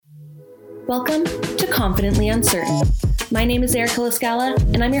Welcome to Confidently Uncertain. My name is Erica Lascala,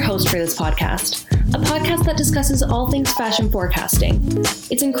 and I'm your host for this podcast, a podcast that discusses all things fashion forecasting.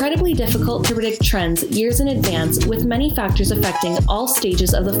 It's incredibly difficult to predict trends years in advance, with many factors affecting all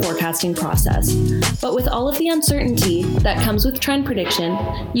stages of the forecasting process. But with all of the uncertainty that comes with trend prediction,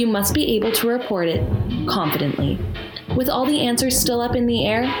 you must be able to report it confidently. With all the answers still up in the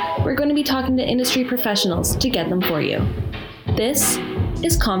air, we're going to be talking to industry professionals to get them for you. This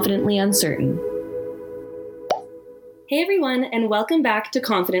is Confidently Uncertain. Hey everyone, and welcome back to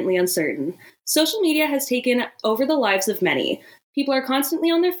Confidently Uncertain. Social media has taken over the lives of many. People are constantly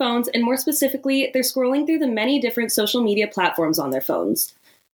on their phones, and more specifically, they're scrolling through the many different social media platforms on their phones.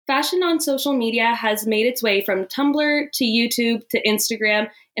 Fashion on social media has made its way from Tumblr to YouTube to Instagram,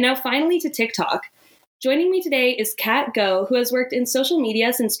 and now finally to TikTok. Joining me today is Kat Go, who has worked in social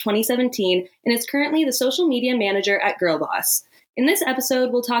media since 2017 and is currently the social media manager at Girlboss. In this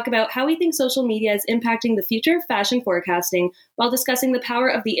episode, we'll talk about how we think social media is impacting the future of fashion forecasting while discussing the power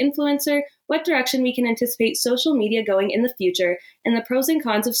of the influencer, what direction we can anticipate social media going in the future, and the pros and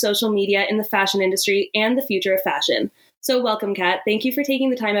cons of social media in the fashion industry and the future of fashion. So welcome, Kat. Thank you for taking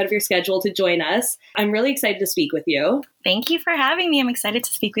the time out of your schedule to join us. I'm really excited to speak with you. Thank you for having me. I'm excited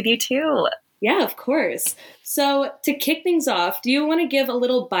to speak with you too. Yeah, of course. So to kick things off, do you want to give a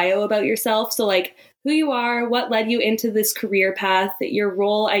little bio about yourself? So like who you are, what led you into this career path, your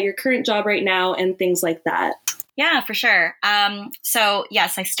role at your current job right now, and things like that. Yeah, for sure. So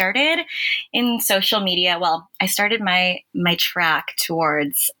yes, I started in social media. Well, I started my track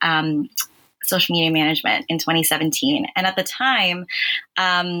towards social media management in 2017. And at the time,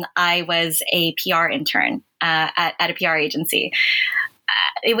 I was a PR intern at a PR agency.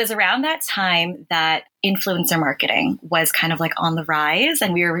 It was around that time that influencer marketing was kind of like on the rise,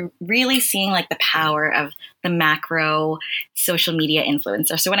 and we were really seeing like the power of the macro social media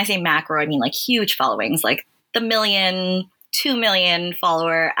influencer. So when I say macro, I mean like huge followings, like the 1 million, 2 million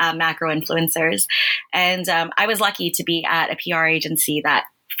follower macro influencers. And I was lucky to be at a PR agency that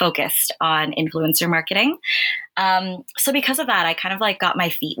focused on influencer marketing. So because of that, I kind of like got my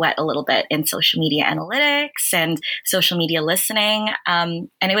feet wet a little bit in social media analytics and social media listening. And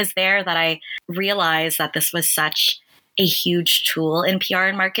it was there that I realized that this was such a huge tool in PR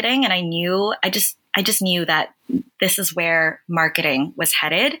and marketing. And I just knew that this is where marketing was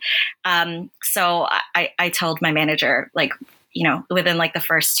headed. So I told my manager, like, you know, within like the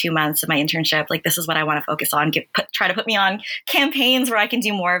first 2 months of my internship, like, this is what I want to focus on, try to put me on campaigns where I can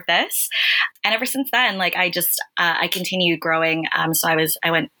do more of this. And ever since then, like, I continued growing. So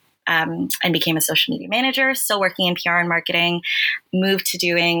I went and became a social media manager, still working in PR and marketing, moved to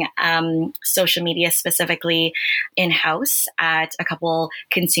doing social media specifically in-house at a couple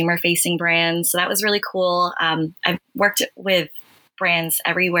consumer-facing brands. So that was really cool. I've worked with brands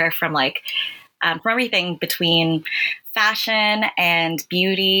everywhere from everything between fashion and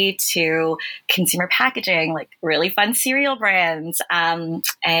beauty to consumer packaging, like really fun cereal brands,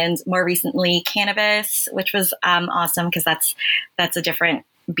 and more recently cannabis, which was awesome because that's a different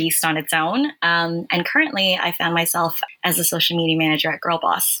beast on its own. And currently I found myself as a social media manager at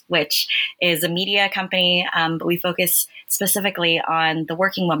Girlboss, which is a media company, but we focus specifically on the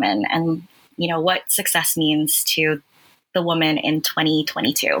working woman and, you know, what success means to the woman in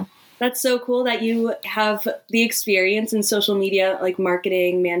 2022. That's so cool that you have the experience in social media, like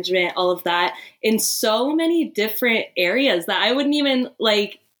marketing, management, all of that in so many different areas that I wouldn't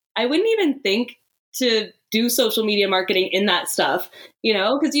even think to do social media marketing in that stuff, you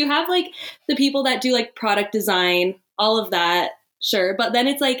know, because you have like the people that do like product design, all of that. Sure. But then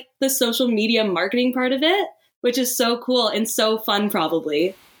it's like the social media marketing part of it, which is so cool and so fun,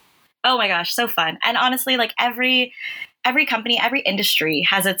 probably. Oh my gosh. So fun. And honestly, like every company, every industry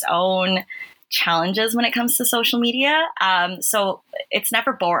has its own challenges when it comes to social media. So it's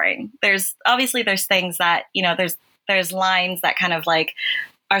never boring. There's things that, you know, there's lines that kind of like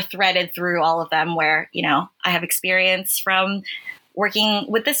are threaded through all of them where, you know, I have experience from working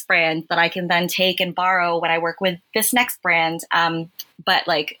with this brand that I can then take and borrow when I work with this next brand. But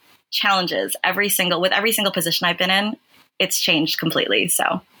like challenges, every single position I've been in, it's changed completely.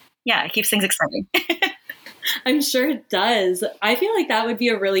 So yeah, it keeps things exciting. I'm sure it does. I feel like that would be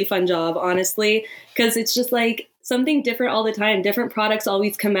a really fun job, honestly, because it's just like something different all the time. Different products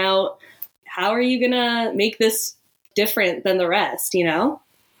always come out. How are you going to make this different than the rest, you know?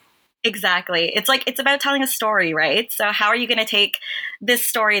 Exactly. It's about telling a story, right? So how are you going to take this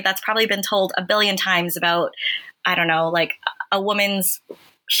story that's probably been told a billion times about, I don't know, like a woman's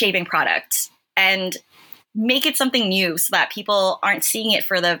shaving product and make it something new so that people aren't seeing it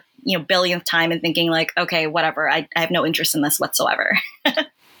for the, you know, billionth time and thinking like, okay, whatever, I have no interest in this whatsoever.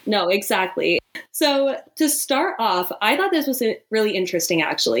 No, exactly. So to start off, I thought this was really interesting,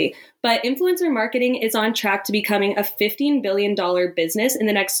 actually. But influencer marketing is on track to becoming a $15 billion business in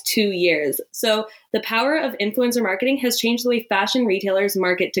the next 2 years. So the power of influencer marketing has changed the way fashion retailers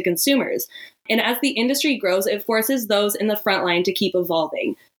market to consumers. And as the industry grows, it forces those in the front line to keep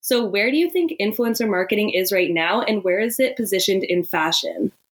evolving. So where do you think influencer marketing is right now, and where is it positioned in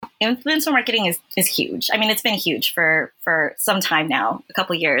fashion? Influencer marketing is huge. I mean, it's been huge for some time now, a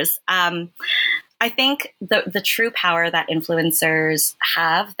couple of years. I think the true power that influencers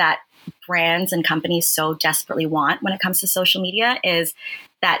have, that brands and companies so desperately want when it comes to social media, is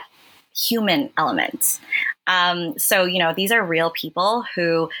that human element. So, these are real people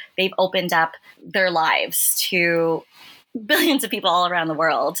who they've opened up their lives to billions of people all around the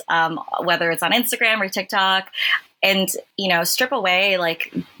world, whether it's on Instagram or TikTok. And, strip away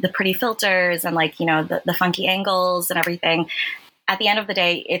like the pretty filters and like, the funky angles and everything. At the end of the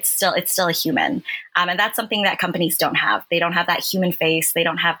day, it's still a human. And that's something that companies don't have. They don't have that human face. They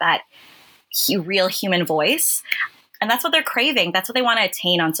don't have that real human voice. And that's what they're craving. That's what they want to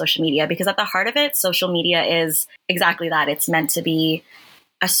attain on social media, because at the heart of it, social media is exactly that. It's meant to be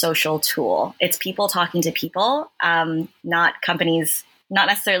a social tool. It's people talking to people, not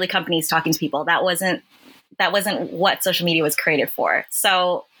necessarily companies talking to people. That wasn't what social media was created for.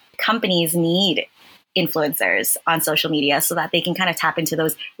 So companies need influencers on social media so that they can kind of tap into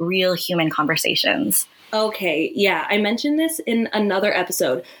those real human conversations. Okay, yeah, I mentioned this in another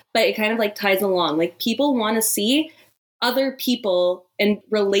episode, but it kind of like ties along. Like people want to see other people and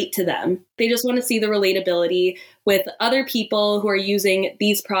relate to them. They just want to see the relatability with other people who are using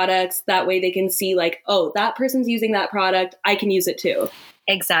these products. That way they can see like, oh, that person's using that product, I can use it too.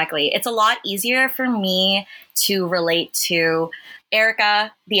 Exactly. It's a lot easier for me to relate to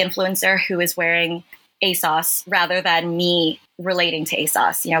Erica, the influencer who is wearing ASOS, rather than me relating to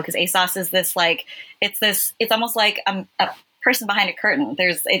ASOS, because ASOS is this like, it's almost like a person behind a curtain.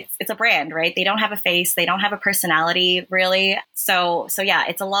 It's a brand, right? They don't have a face. They don't have a personality really. So yeah,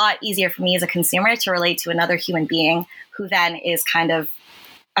 it's a lot easier for me as a consumer to relate to another human being who then is kind of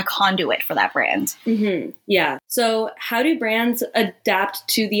a conduit for that brand. Mm-hmm. Yeah. So how do brands adapt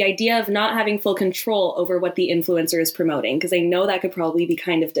to the idea of not having full control over what the influencer is promoting? Because I know that could probably be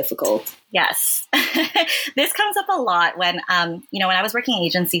kind of difficult. Yes. This comes up a lot when I was working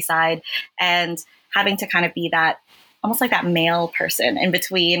agency side and having to kind of be that, almost like that male person in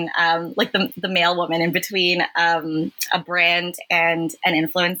between, like the male woman in between a brand and an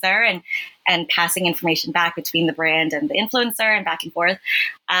influencer, and passing information back between the brand and the influencer and back and forth.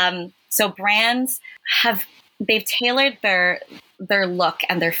 So brands they've tailored their look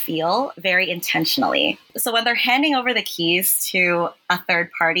and their feel very intentionally. So when they're handing over the keys to a third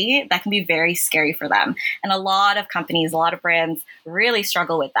party, that can be very scary for them. And a lot of companies, a lot of brands really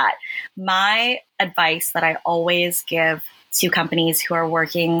struggle with that. My advice that I always give to companies who are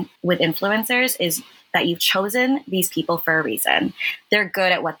working with influencers is that you've chosen these people for a reason. They're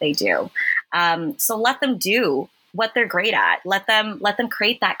good at what they do. So let them do what they're great at. Let them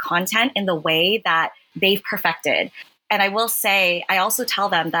create that content in the way that they've perfected. And I will say, I also tell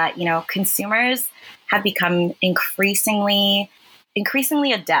them that, consumers have become increasingly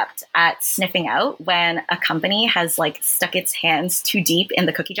adept at sniffing out when a company has like stuck its hands too deep in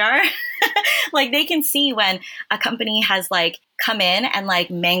the cookie jar. Like they can see when a company has like come in and like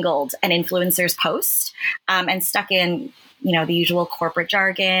mangled an influencer's post, and stuck in, the usual corporate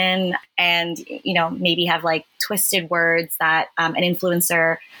jargon, and, maybe have like twisted words that an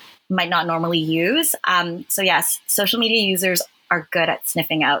influencer might not normally use. So yes, social media users are good at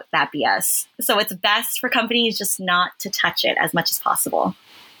sniffing out that BS. So it's best for companies just not to touch it as much as possible.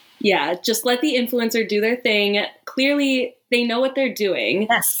 Yeah, just let the influencer do their thing. Clearly, they know what they're doing.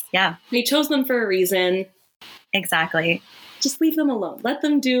 Yes, yeah. They chose them for a reason. Exactly. Just leave them alone. Let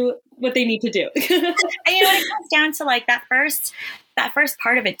them do what they need to do. And it comes down to like that first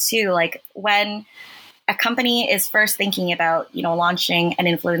part of it too. Like when a company is first thinking about, launching an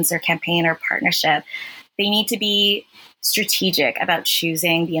influencer campaign or partnership, they need to be strategic about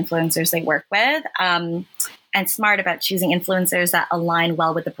choosing the influencers they work with, and smart about choosing influencers that align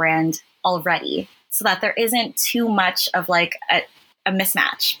well with the brand already, so that there isn't too much of like a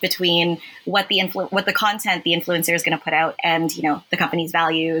mismatch between what the content the influencer is going to put out and, the company's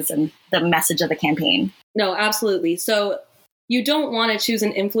values and the message of the campaign. No, absolutely. So you don't want to choose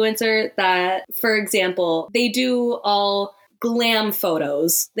an influencer that, for example, they do all glam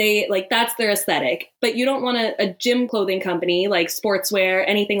photos. They like, that's their aesthetic, but you don't want a gym clothing company like sportswear,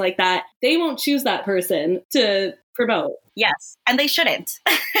 anything like that. They won't choose that person to promote. Yes. And they shouldn't.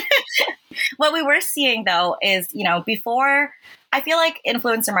 What we were seeing though is, before I feel like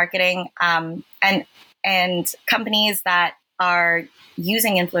influencer marketing and companies that are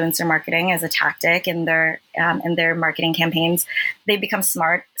using influencer marketing as a tactic in their marketing campaigns, they become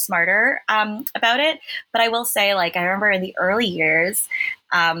smarter about it. But I will say, like, I remember in the early years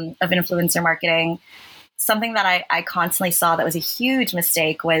of influencer marketing, something that I constantly saw that was a huge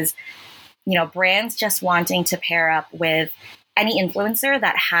mistake was, brands just wanting to pair up with any influencer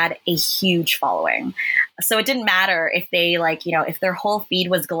that had a huge following. So it didn't matter if they if their whole feed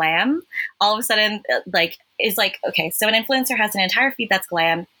was glam, all of a sudden okay, so an influencer has an entire feed that's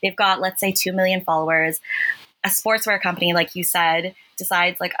glam. They've got, let's say, 2 million followers. A sportswear company, like you said,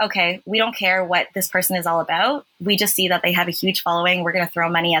 decides okay, we don't care what this person is all about. We just see that they have a huge following. We're going to throw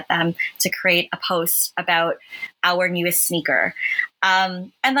money at them to create a post about our newest sneaker.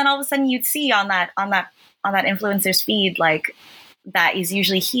 And then all of a sudden you'd see on that influencer's feed, that is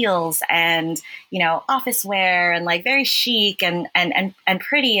usually heels and, office wear and very chic and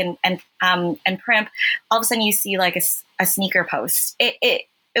pretty and primp. All of a sudden you see a sneaker post.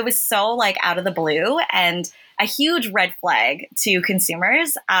 It was so out of the blue and a huge red flag to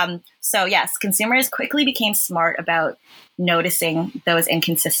consumers. So yes, consumers quickly became smart about noticing those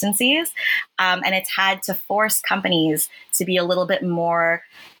inconsistencies. And it's had to force companies to be a little bit more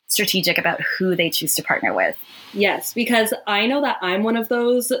strategic about who they choose to partner with. Yes, because I know that I'm one of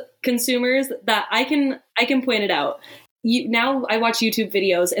those consumers that I can point it out. Now I watch YouTube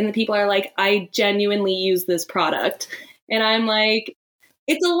videos and the people are like, I genuinely use this product. And I'm like,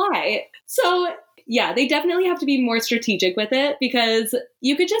 it's a lie. So yeah, they definitely have to be more strategic with it, because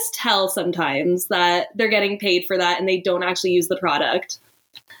you could just tell sometimes that they're getting paid for that and they don't actually use the product.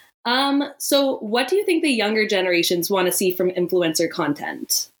 So what do you think the younger generations want to see from influencer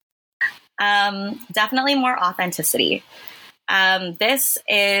content? Definitely more authenticity. This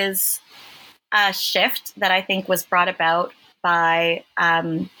is a shift that I think was brought about by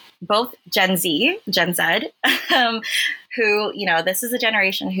both Gen Z, who, this is a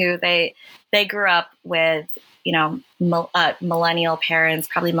generation who they grew up with, millennial parents,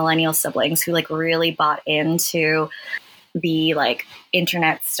 probably millennial siblings who really bought into the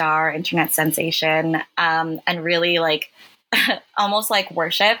internet star, internet sensation, and really almost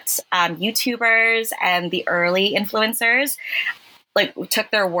worshipped YouTubers and the early influencers, took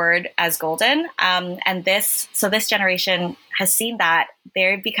their word as golden. And this generation has seen that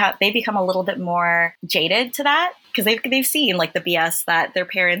they become a little bit more jaded to that, because they've seen the BS that their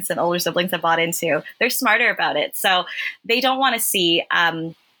parents and older siblings have bought into. They're smarter about it. So they don't want to see,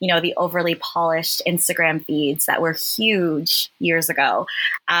 the overly polished Instagram feeds that were huge years ago.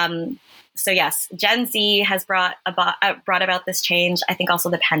 So yes, Gen Z has brought about this change. I think also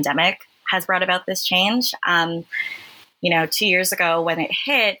the pandemic has brought about this change. 2 years ago when it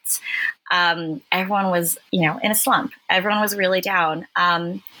hit, everyone was, in a slump. Everyone was really down.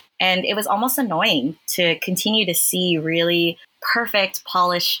 And it was almost annoying to continue to see really perfect,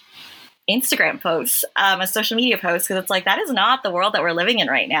 polished Instagram posts, social media posts, because it's that is not the world that we're living in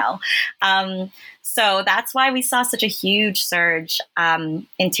right now. So that's why we saw such a huge surge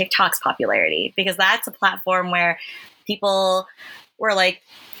in TikTok's popularity, because that's a platform where people were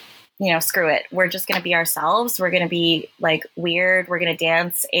screw it. We're just going to be ourselves. We're going to be weird. We're going to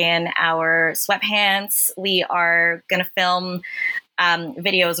dance in our sweatpants. We are going to film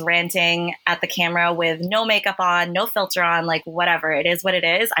videos ranting at the camera with no makeup on, no filter on, whatever. It is what it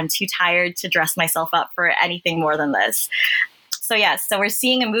is. I'm too tired to dress myself up for anything more than this. So yes, so we're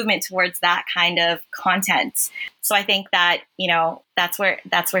seeing a movement towards that kind of content. So I think that, that's where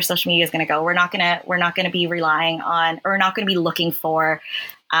social media is going to go. We're not going to be relying on, or we're not going to be looking for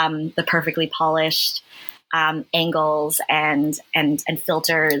the perfectly polished angles and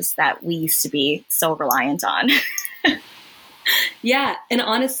filters that we used to be so reliant on. Yeah. And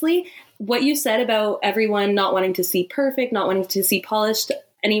honestly, what you said about everyone not wanting to see perfect, not wanting to see polished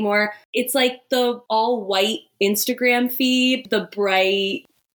anymore, it's the all white Instagram feed, the bright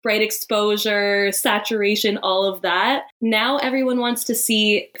exposure, saturation, all of that. Now everyone wants to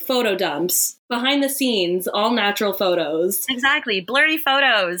see photo dumps, behind the scenes, all natural photos. Exactly. Blurry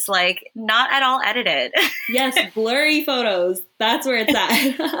photos, not at all edited. Yes, blurry photos. That's where it's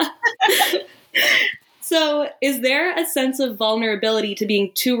at. So is there a sense of vulnerability to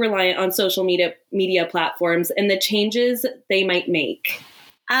being too reliant on social media platforms and the changes they might make?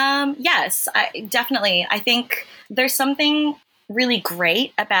 Yes, definitely. I think there's something really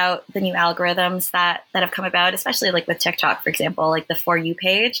great about the new algorithms that have come about, especially with TikTok, for example, the For You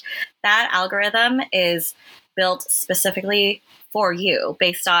page. That algorithm is built specifically for you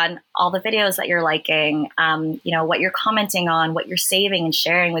based on all the videos that you're liking, what you're commenting on, what you're saving and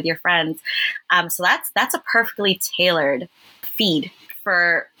sharing with your friends. So that's a perfectly tailored feed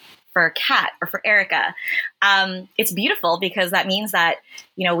for Kat or for Erica. It's beautiful because that means that,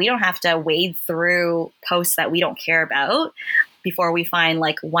 we don't have to wade through posts that we don't care about before we find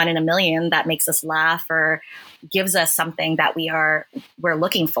like one in a million that makes us laugh or gives us something that we're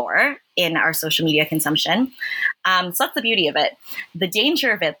looking for in our social media consumption. So that's the beauty of it. The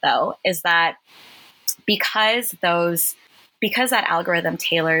danger of it, though, is that because that algorithm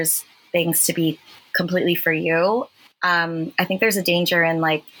tailors things to be completely for you, I think there's a danger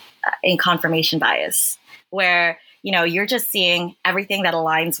in confirmation bias, where you're just seeing everything that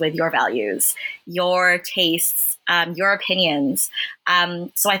aligns with your values, your tastes, your opinions.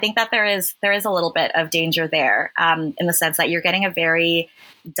 So I think that there is a little bit of danger there, in the sense that you're getting a very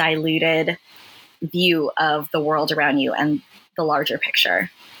diluted view of the world around you and the larger picture.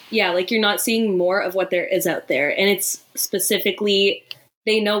 Yeah, like you're not seeing more of what there is out there. And it's specifically,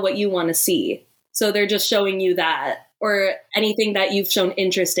 they know what you want to see. So they're just showing you that, or anything that you've shown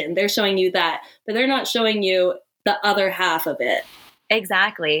interest in. They're showing you that, but they're not showing you the other half of it.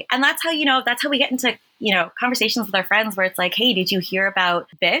 Exactly. And that's how we get into, conversations with our friends where it's like, hey, did you hear about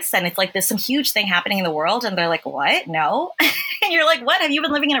this? And it's like, there's some huge thing happening in the world. And they're like, what? No. And you're like, what? Have you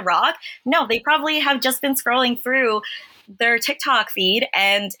been living in a rock? No, they probably have just been scrolling through their TikTok feed,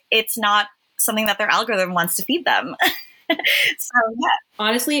 and it's not something that their algorithm wants to feed them. So, yeah.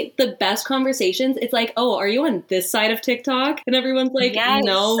 Honestly, the best conversations, it's like, oh, are you on this side of TikTok? And everyone's like, yes.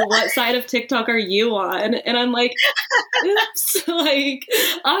 No, what side of TikTok are you on? And I'm like, oops, like,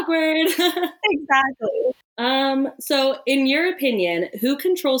 awkward. Exactly. So in your opinion, who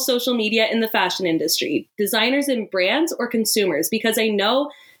controls social media in the fashion industry? Designers and brands, or consumers? Because I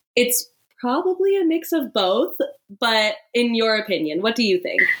know it's probably a mix of both, but in your opinion, what do you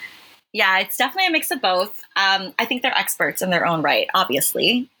think? Yeah, it's definitely a mix of both. I think they're experts in their own right,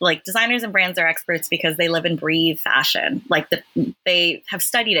 obviously. Like, designers and brands are experts because they live and breathe fashion. Like, they have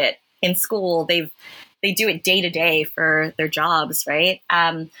studied it in school. They do it day to day for their jobs, right?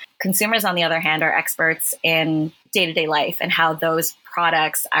 Consumers, on the other hand, are experts in day-to-day life and how those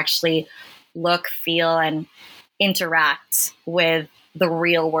products actually look, feel, and interact with the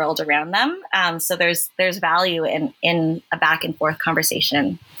real world around them. So there's value in a back and forth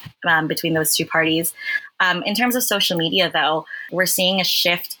conversation between those two parties. In terms of social media, though, we're seeing a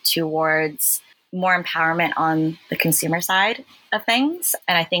shift towards more empowerment on the consumer side of things.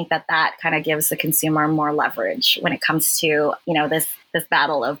 And I think that kind of gives the consumer more leverage when it comes to, this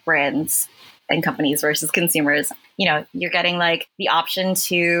battle of brands and companies versus consumers. You're getting like the option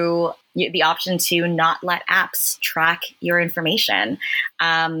to not let apps track your information.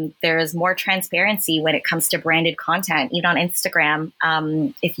 There's more transparency when it comes to branded content. Even on Instagram,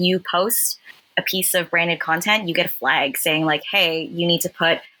 if you post a piece of branded content, you get a flag saying like, hey, you need to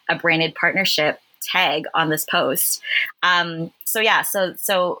put a branded partnership tag on this post.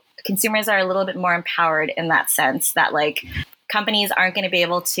 So consumers are a little bit more empowered in that sense, that like companies aren't going to be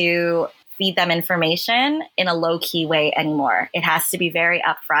able to feed them information in a low key way anymore. It has to be very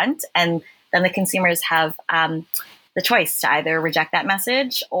upfront, and then the consumers have the choice to either reject that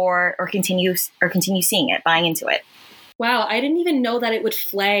message or continue seeing it, buying into it. Wow, I didn't even know that it would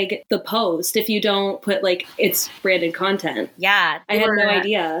flag the post if you don't put like it's branded content. Yeah, I had no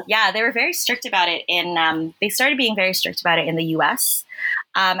idea. Yeah, they were very strict about it they started being very strict about it in the US.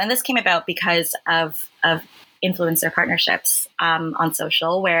 And this came about because of influencer partnerships on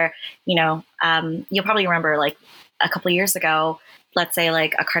social, where, you'll probably remember like a couple of years ago, let's say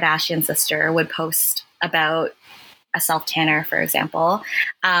like a Kardashian sister would post about a self-tanner, for example,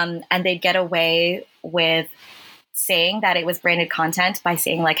 and they'd get away with saying that it was branded content by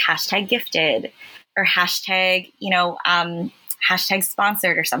saying like hashtag gifted or hashtag, hashtag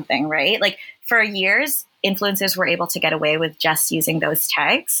sponsored or something, right? Like for years, influencers were able to get away with just using those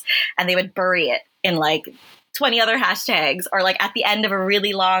tags, and they would bury it in like 20 other hashtags or like at the end of a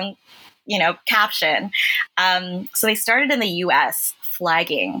really long, caption. So they started in the US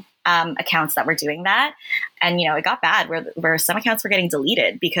flagging accounts that were doing that. And, it got bad where some accounts were getting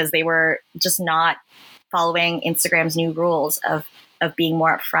deleted because they were just not following Instagram's new rules of being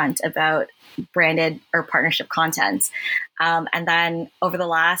more upfront about branded or partnership content. And then over the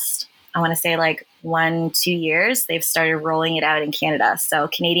last, I want to say like 1-2 years, they've started rolling it out in Canada. So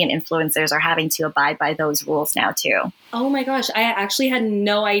Canadian influencers are having to abide by those rules now too. Oh my gosh, I actually had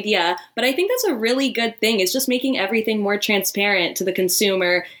no idea. But I think that's a really good thing. It's just making everything more transparent to the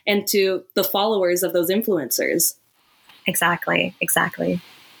consumer and to the followers of those influencers. Exactly.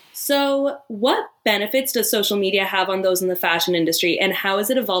 So what benefits does social media have on those in the fashion industry, and how is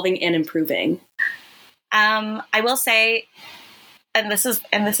it evolving and improving? I will say, and this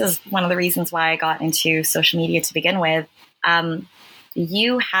is one of the reasons why I got into social media to begin with,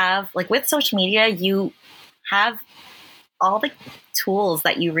 You have, like, with social media, you have all the tools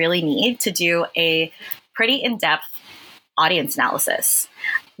that you really need to do a pretty in-depth audience analysis.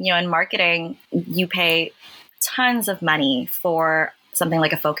 In marketing, you pay tons of money for something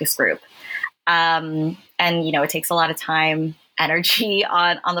like a focus group. And, it takes a lot of time, energy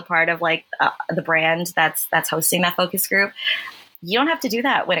on the part of like the brand that's hosting that focus group. You don't have to do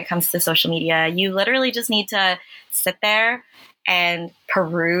that when it comes to social media. You literally just need to sit there and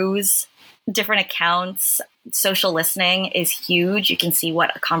peruse different accounts. Social listening is huge. You can see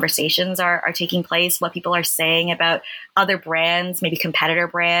what conversations are taking place, what people are saying about other brands, maybe competitor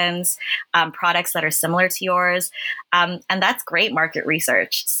brands, products that are similar to yours. And that's great market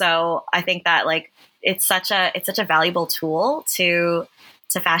research. So I think that like it's such a valuable tool to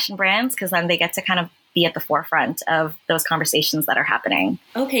fashion brands, because then they get to kind of be at the forefront of those conversations that are happening.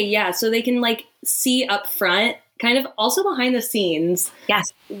 Okay, yeah. So they can like see up front, kind of also behind the scenes,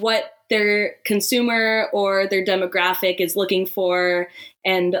 yes, what their consumer or their demographic is looking for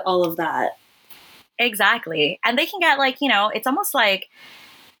and all of that. Exactly. And they can get like, it's almost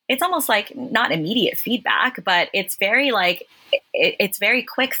like not immediate feedback, but it's very like, it's very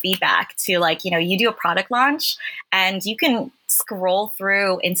quick feedback to like, you do a product launch and you can scroll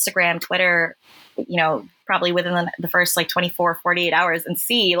through Instagram, Twitter, probably within the first like 24, 48 hours and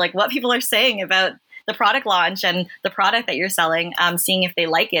see like what people are saying about the product launch and the product that you're selling, seeing if they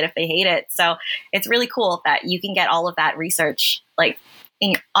like it, if they hate it. So it's really cool that you can get all of that research like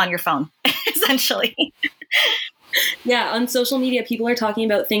on your phone, essentially. Yeah, on social media, people are talking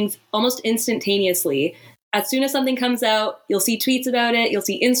about things almost instantaneously. As soon as something comes out, you'll see tweets about it, you'll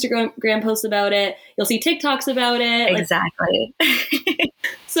see Instagram posts about it, you'll see TikToks about it. Exactly.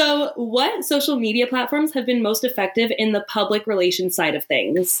 So what social media platforms have been most effective in the public relations side of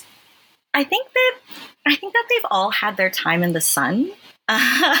things? I think that they've all had their time in the sun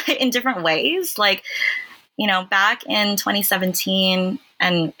in different ways. Like, back in 2017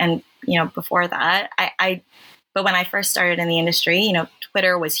 and before that, but when I first started in the industry,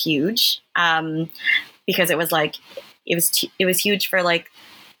 Twitter was huge because it was huge for like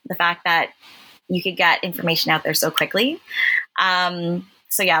the fact that you could get information out there so quickly.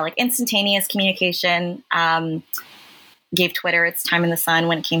 So yeah, like instantaneous communication gave Twitter its time in the sun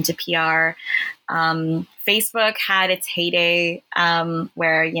when it came to PR. Facebook had its heyday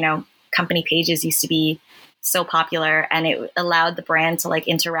where, company pages used to be so popular, and it allowed the brand to like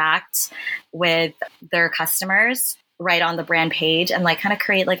interact with their customers right on the brand page and like kind of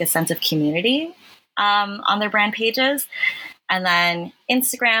create like a sense of community on their brand pages. And then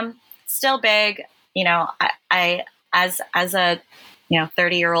Instagram, still big. I as a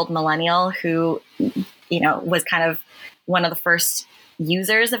 30-year-old millennial who was kind of one of the first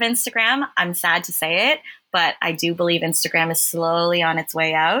users of Instagram, I'm sad to say it, but I do believe Instagram is slowly on its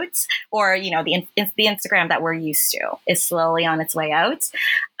way out, or, the Instagram that we're used to is slowly on its way out.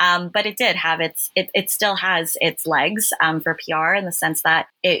 But it did have it still has its legs for PR in the sense that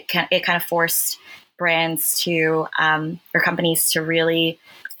it kind of forced brands to, or companies to really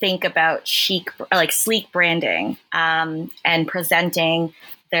think about sleek branding and presenting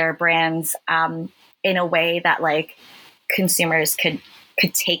their brands in a way that like consumers could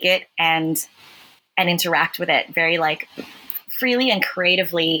take it and interact with it very like freely and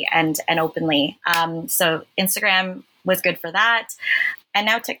creatively and openly. So Instagram was good for that. And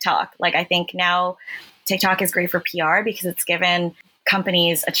now TikTok. Like I think now TikTok is great for PR because it's given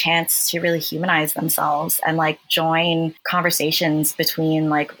companies a chance to really humanize themselves and like join conversations between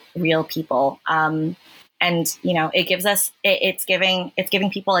like real people. And it gives us it's giving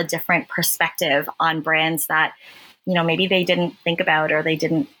people a different perspective on brands that maybe they didn't think about or they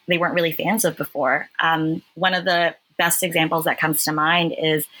weren't really fans of before. One of the best examples that comes to mind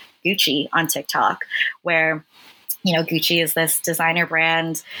is Gucci on TikTok, where Gucci is this designer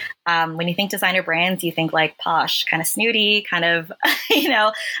brand. When you think designer brands, you think like posh, kind of snooty, kind of,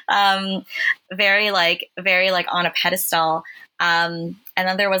 very like on a pedestal. And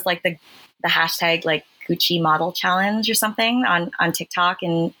then there was like the hashtag like Gucci model challenge or something on TikTok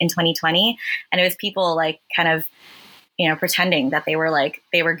in 2020. And it was people like kind of, pretending that they were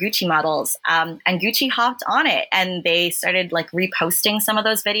Gucci models. And Gucci hopped on it and they started like reposting some of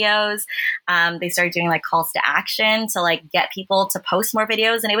those videos. They started doing like calls to action to like get people to post more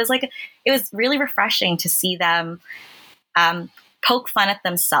videos. And it was really refreshing to see them poke fun at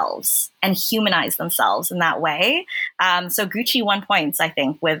themselves and humanize themselves in that way. So Gucci won points, I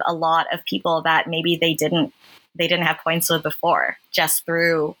think, with a lot of people that maybe they didn't have points with before, just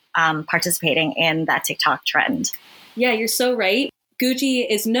through participating in that TikTok trend. Yeah, you're so right. Gucci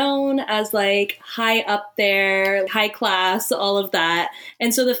is known as like high up there, high class, all of that.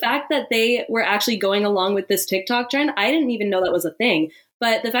 And so the fact that they were actually going along with this TikTok trend, I didn't even know that was a thing.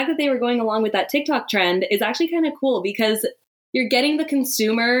 But the fact that they were going along with that TikTok trend is actually kind of cool because you're getting the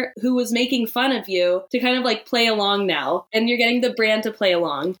consumer who was making fun of you to kind of like play along now. And you're getting the brand to play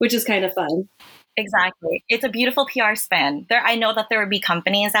along, which is kind of fun. Exactly. It's a beautiful PR spin. I know that there would be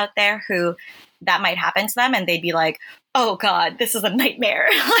companies out there who that might happen to them and they'd be like, oh God, this is a nightmare.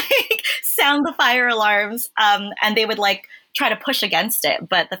 Like sound the fire alarms. And they would like try to push against it.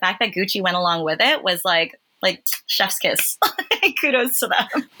 But the fact that Gucci went along with it was like chef's kiss. Kudos to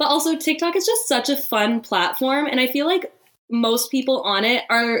them. But also TikTok is just such a fun platform. And I feel like most people on it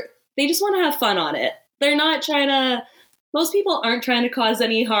they just want to have fun on it. Most people aren't trying to cause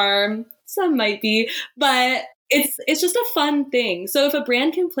any harm. Some might be, but it's just a fun thing. So if a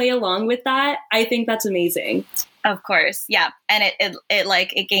brand can play along with that, I think that's amazing. Of course. Yeah. And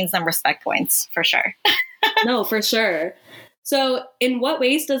it gains them respect points for sure. No, for sure. So in what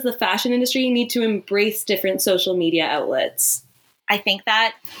ways does the fashion industry need to embrace different social media outlets? I think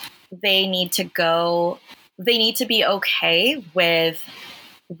that they need to be okay with,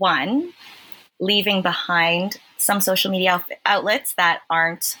 one, leaving behind some social media outlets that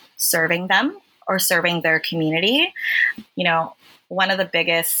aren't serving them or serving their community. You know, one of the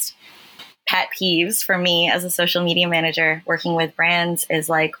biggest pet peeves for me as a social media manager working with brands is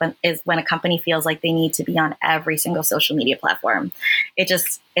when a company feels like they need to be on every single social media platform.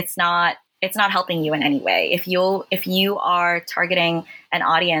 It's not helping you in any way. If you are targeting an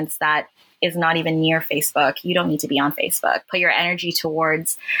audience that is not even near Facebook, you don't need to be on Facebook. Put your energy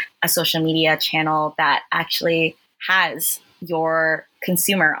towards a social media channel that actually has your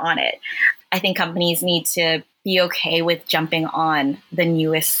consumer on it. I think companies need to be okay with jumping on the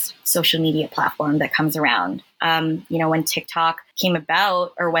newest social media platform that comes around. When TikTok came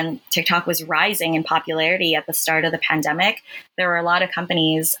about, or when TikTok was rising in popularity at the start of the pandemic, there were a lot of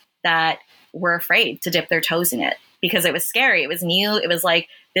companies that were afraid to dip their toes in it because it was scary. It was new. It was like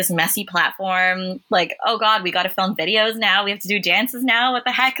this messy platform. Like, oh God, we got to film videos now. We have to do dances now. What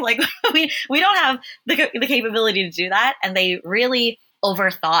the heck? Like we don't have the capability to do that. And they really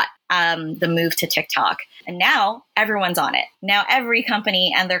overthought the move to TikTok. And now everyone's on it. Now every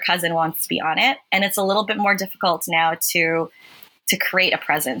company and their cousin wants to be on it. And it's a little bit more difficult now to create a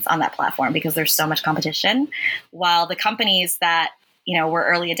presence on that platform because there's so much competition. While the companies that were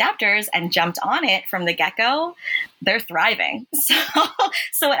early adapters and jumped on it from the get-go, they're thriving.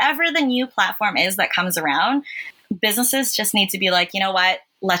 So whatever the new platform is that comes around, businesses just need to be like, you know what?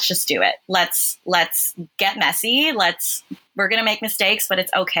 Let's just do it. Let's get messy. We're going to make mistakes, but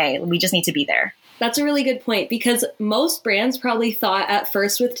it's okay. We just need to be there. That's a really good point because most brands probably thought at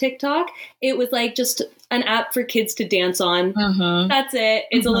first with TikTok, it was like just an app for kids to dance on. Mm-hmm. That's it.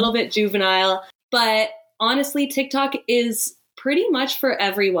 It's a little bit juvenile. But honestly, TikTok is pretty much for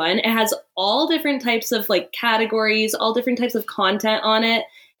everyone. It has all different types of like categories, all different types of content on it.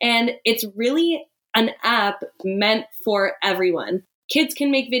 And it's really an app meant for everyone. Kids can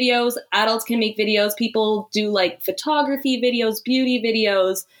make videos, adults can make videos. People do like photography videos, beauty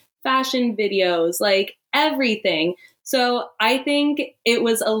videos, fashion videos, like everything. So I think it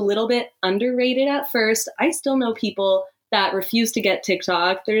was a little bit underrated at first. I still know people that refuse to get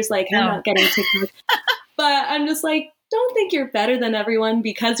TikTok. There's like, I'm not getting TikTok. But I'm just like, don't think you're better than everyone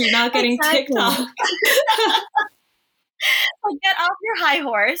because you're not getting TikTok. Get off your high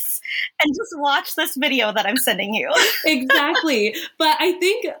horse and just watch this video that I'm sending you. Exactly. But I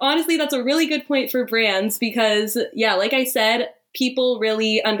think, honestly, that's a really good point for brands because, yeah, like I said, people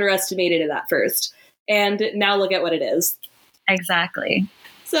really underestimated it at first. And now look at what it is. Exactly.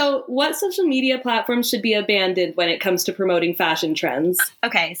 So what social media platforms should be abandoned when it comes to promoting fashion trends?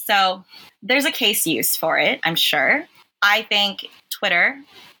 Okay, so there's a case use for it, I'm sure. I think Twitter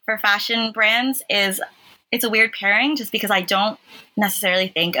for fashion brands it's a weird pairing just because I don't necessarily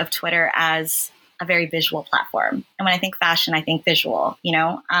think of Twitter as a very visual platform. And when I think fashion, I think visual,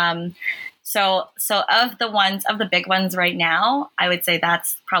 So of the big ones right now, I would say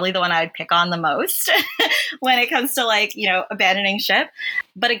that's probably the one I would pick on the most when it comes to abandoning ship.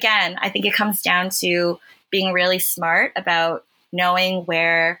 But again, I think it comes down to being really smart about knowing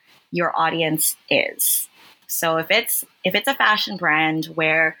where your audience is. So if it's a fashion brand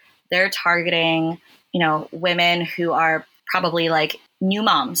where they're targeting, women who are probably like new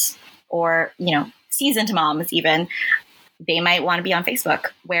moms or, seasoned moms even, they might want to be on Facebook.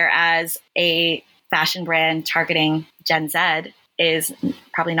 Whereas a fashion brand targeting Gen Z is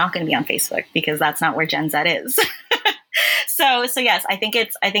probably not going to be on Facebook because that's not where Gen Z is. So yes, I think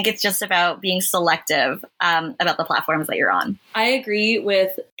it's just about being selective about the platforms that you're on. I agree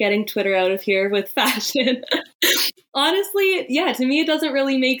with getting Twitter out of here with fashion. Honestly, yeah, to me, it doesn't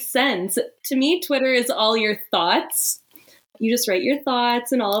really make sense. To me, Twitter is all your thoughts. You just write your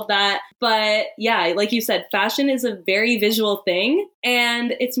thoughts and all of that. But yeah, like you said, fashion is a very visual thing,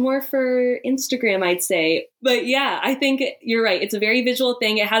 and it's more for Instagram, I'd say. But yeah, I think you're right. It's a very visual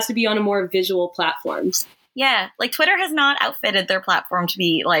thing. It has to be on a more visual platform. Yeah, like Twitter has not outfitted their platform to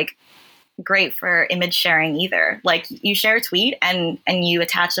be like great for image sharing either. Like you share a tweet and you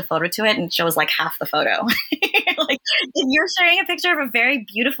attach a photo to it and it shows like half the photo. Like you're sharing a picture of a very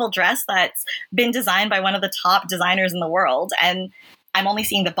beautiful dress that's been designed by one of the top designers in the world, and I'm only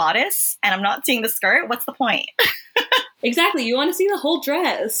seeing the bodice and I'm not seeing the skirt. What's the point? Exactly. You want to see the whole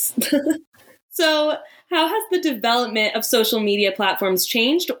dress. So how has the development of social media platforms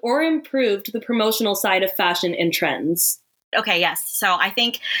changed or improved the promotional side of fashion and trends? Okay, yes. So I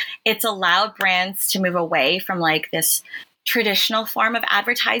think it's allowed brands to move away from like this traditional form of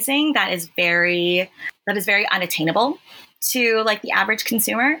advertising that is very unattainable to like the average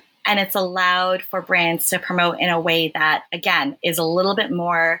consumer. And it's allowed for brands to promote in a way that, again, is a little bit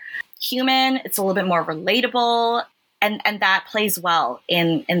more human. It's a little bit more relatable. And that plays well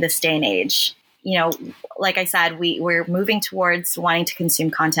in this day and age. You know, like I said, we're moving towards wanting to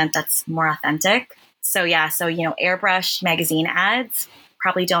consume content that's more authentic. So yeah, airbrush magazine ads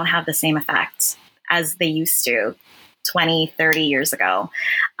probably don't have the same effect as they used to 20, 30 years ago.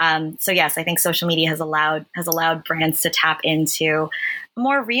 So yes, I think social media has allowed brands to tap into a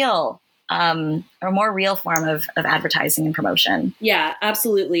more real form of advertising and promotion. Yeah,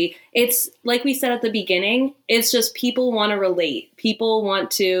 absolutely. It's like we said at the beginning, it's just people want to relate. People want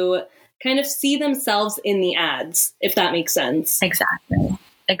to kind of see themselves in the ads, if that makes sense.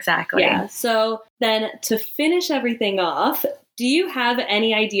 Exactly. Yeah. So then to finish everything off, do you have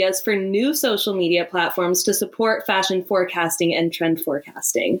any ideas for new social media platforms to support fashion forecasting and trend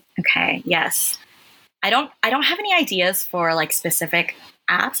forecasting? Okay. Yes. I don't have any ideas for like specific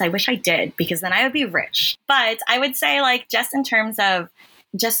apps. I wish I did, because then I would be rich. But I would say like just in terms of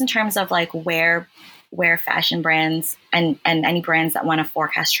like where fashion brands and any brands that want to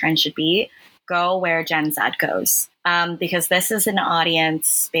forecast trends should be, go where Gen Z goes. Because this is an audience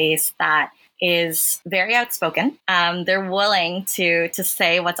space that is very outspoken. They're willing to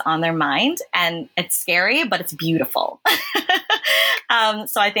say what's on their mind, and it's scary, but it's beautiful.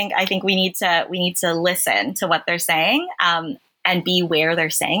 So I think we need to listen to what they're saying, and be where they're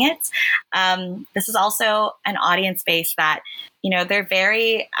saying it. This is also an audience base that, they're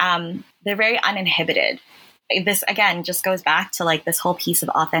very uninhibited. This again just goes back to like this whole piece of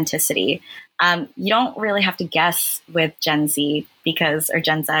authenticity. You don't really have to guess with Gen Z or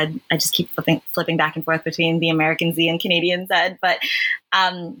Gen Z. I just keep flipping back and forth between the American Z and Canadian Z. But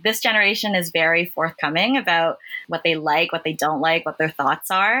this generation is very forthcoming about what they like, what they don't like, what their thoughts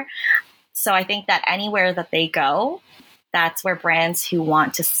are. So I think that anywhere that they go, that's where brands who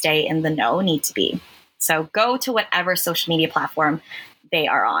want to stay in the know need to be. So go to whatever social media platform they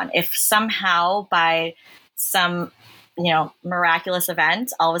are on. If somehow by some miraculous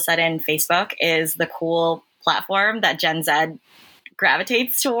event, all of a sudden Facebook is the cool platform that Gen Z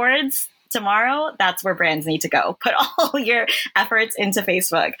gravitates towards tomorrow, that's where brands need to go. Put all your efforts into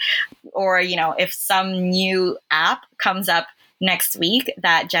Facebook. Or, if some new app comes up next week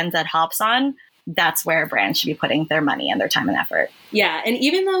that Gen Z hops on, that's where brands should be putting their money and their time and effort. Yeah. And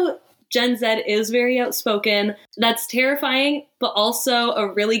even though Gen Z is very outspoken, that's terrifying, but also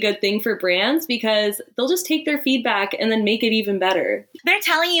a really good thing for brands, because they'll just take their feedback and then make it even better. They're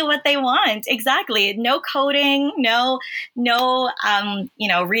telling you what they want. Exactly. No coding, no,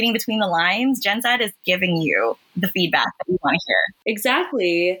 reading between the lines. Gen Z is giving you the feedback that you want to hear.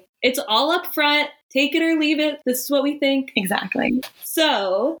 Exactly. It's all up front. Take it or leave it. This is what we think. Exactly.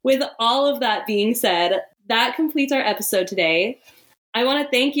 So with all of that being said, that completes our episode today. I want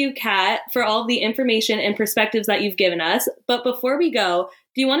to thank you, Kat, for all of the information and perspectives that you've given us. But before we go,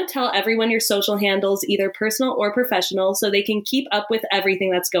 do you want to tell everyone your social handles, either personal or professional, so they can keep up with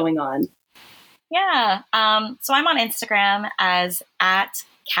everything that's going on? Yeah. So I'm on Instagram as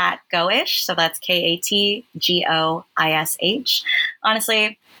 @KatGoish. So that's KatGoish.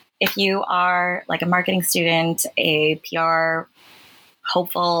 Honestly, if you are like a marketing student, a PR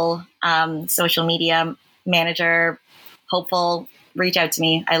hopeful, social media manager hopeful, reach out to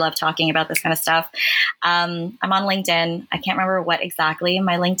me. I love talking about this kind of stuff. I'm on LinkedIn. I can't remember what exactly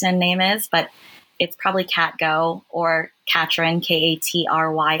my LinkedIn name is, but it's probably Kat Go or Katryn,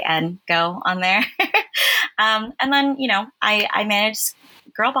 Katryn Go on there. And then, I manage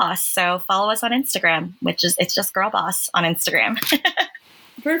Girlboss. So follow us on Instagram, it's just Girlboss on Instagram.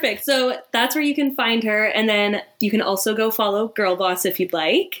 Perfect. So that's where you can find her. And then you can also go follow Girlboss if you'd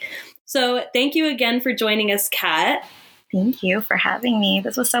like. So thank you again for joining us, Kat. Thank you for having me.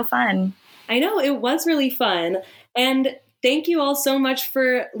 This was so fun. I know, it was really fun. And thank you all so much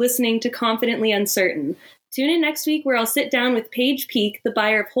for listening to Confidently Uncertain. Tune in next week where I'll sit down with Paige Peak, the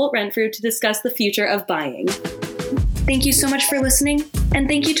buyer of Holt Renfrew, to discuss the future of buying. Thank you so much for listening, and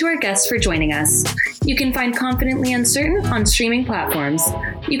thank you to our guests for joining us. You can find Confidently Uncertain on streaming platforms.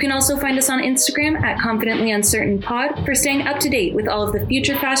 You can also find us on Instagram at Confidently Uncertain Pod for staying up to date with all of the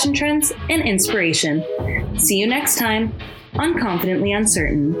future fashion trends and inspiration. See you next time on Confidently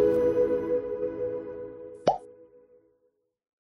Uncertain.